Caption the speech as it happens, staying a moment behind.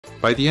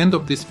By the end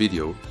of this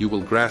video, you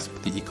will grasp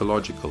the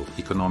ecological,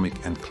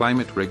 economic, and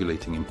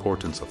climate-regulating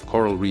importance of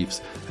coral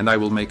reefs, and I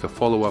will make a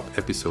follow-up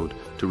episode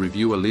to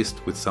review a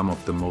list with some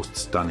of the most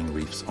stunning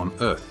reefs on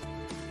Earth.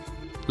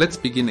 Let's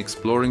begin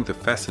exploring the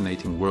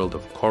fascinating world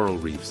of coral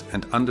reefs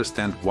and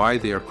understand why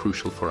they are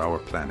crucial for our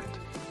planet.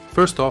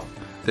 First off,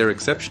 their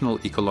exceptional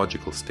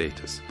ecological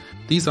status.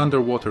 These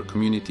underwater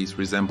communities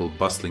resemble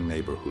bustling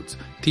neighborhoods,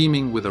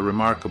 teeming with a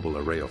remarkable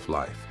array of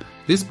life.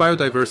 This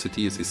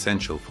biodiversity is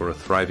essential for a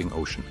thriving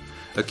ocean,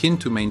 akin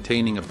to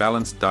maintaining a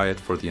balanced diet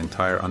for the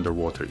entire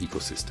underwater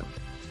ecosystem.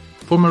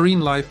 For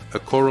marine life, a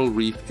coral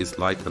reef is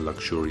like a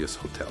luxurious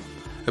hotel,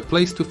 a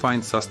place to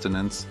find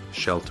sustenance,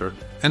 shelter,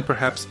 and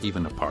perhaps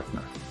even a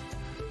partner.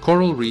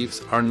 Coral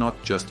reefs are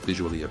not just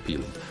visually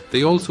appealing,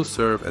 they also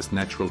serve as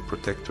natural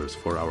protectors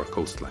for our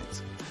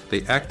coastlines.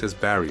 They act as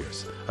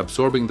barriers,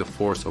 absorbing the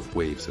force of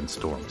waves and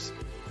storms.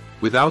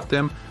 Without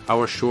them,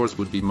 our shores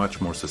would be much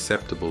more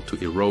susceptible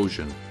to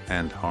erosion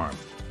and harm.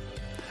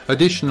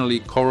 Additionally,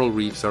 coral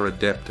reefs are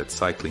adept at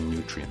cycling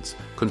nutrients,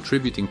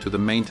 contributing to the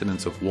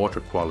maintenance of water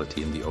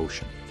quality in the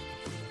ocean.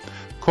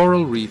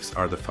 Coral reefs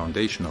are the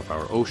foundation of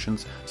our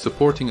oceans,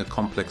 supporting a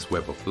complex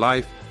web of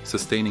life,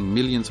 sustaining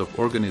millions of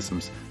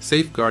organisms,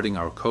 safeguarding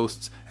our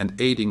coasts, and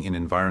aiding in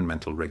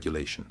environmental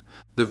regulation.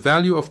 The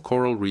value of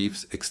coral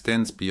reefs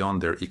extends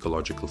beyond their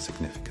ecological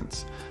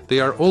significance. They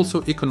are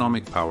also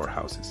economic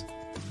powerhouses.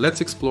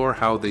 Let's explore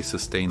how they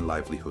sustain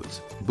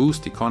livelihoods,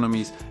 boost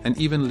economies, and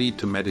even lead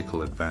to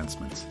medical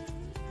advancements.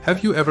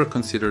 Have you ever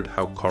considered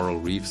how coral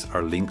reefs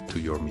are linked to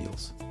your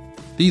meals?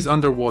 These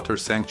underwater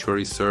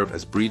sanctuaries serve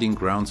as breeding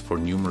grounds for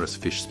numerous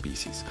fish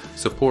species,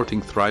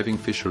 supporting thriving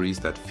fisheries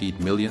that feed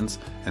millions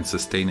and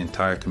sustain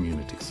entire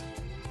communities.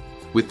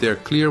 With their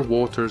clear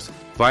waters,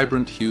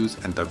 vibrant hues,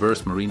 and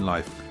diverse marine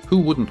life, who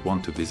wouldn't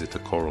want to visit a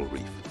coral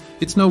reef?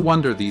 It's no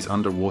wonder these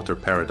underwater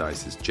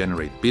paradises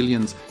generate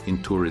billions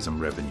in tourism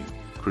revenue,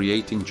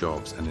 creating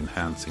jobs and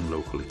enhancing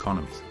local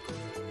economies.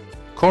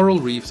 Coral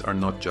reefs are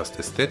not just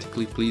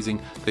aesthetically pleasing,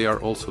 they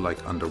are also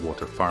like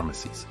underwater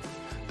pharmacies.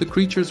 The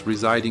creatures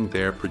residing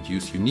there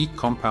produce unique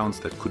compounds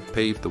that could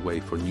pave the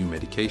way for new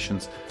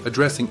medications,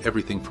 addressing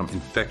everything from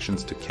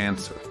infections to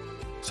cancer.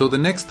 So the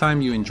next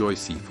time you enjoy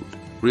seafood,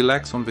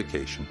 relax on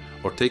vacation,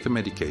 or take a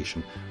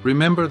medication,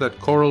 remember that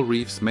coral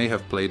reefs may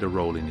have played a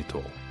role in it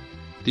all.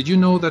 Did you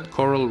know that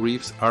coral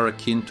reefs are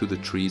akin to the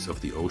trees of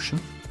the ocean?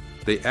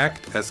 They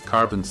act as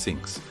carbon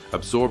sinks,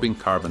 absorbing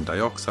carbon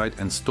dioxide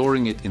and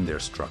storing it in their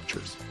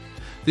structures.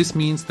 This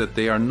means that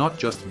they are not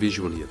just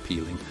visually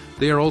appealing,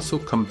 they are also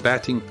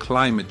combating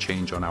climate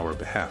change on our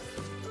behalf.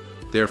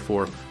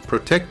 Therefore,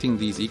 protecting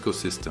these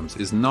ecosystems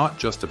is not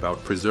just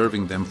about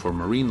preserving them for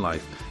marine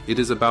life, it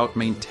is about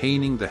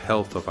maintaining the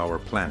health of our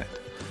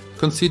planet.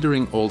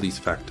 Considering all these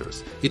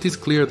factors, it is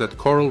clear that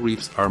coral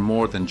reefs are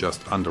more than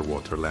just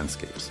underwater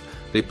landscapes.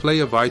 They play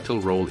a vital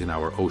role in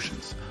our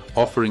oceans,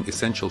 offering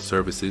essential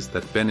services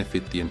that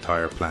benefit the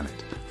entire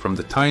planet, from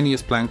the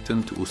tiniest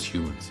plankton to us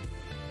humans.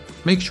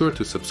 Make sure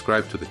to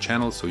subscribe to the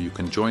channel so you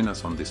can join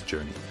us on this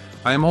journey.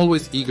 I am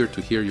always eager to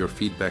hear your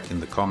feedback in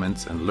the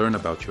comments and learn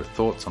about your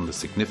thoughts on the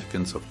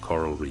significance of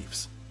coral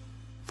reefs.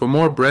 For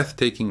more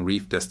breathtaking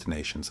reef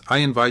destinations, I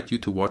invite you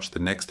to watch the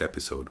next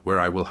episode where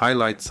I will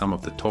highlight some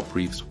of the top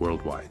reefs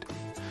worldwide.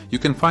 You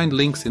can find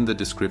links in the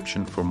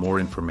description for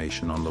more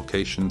information on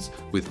locations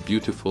with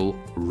beautiful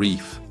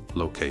reef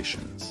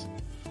locations.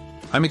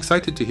 I'm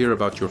excited to hear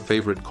about your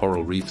favorite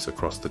coral reefs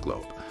across the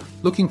globe.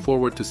 Looking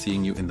forward to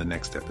seeing you in the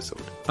next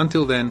episode.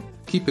 Until then,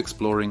 keep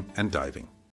exploring and diving.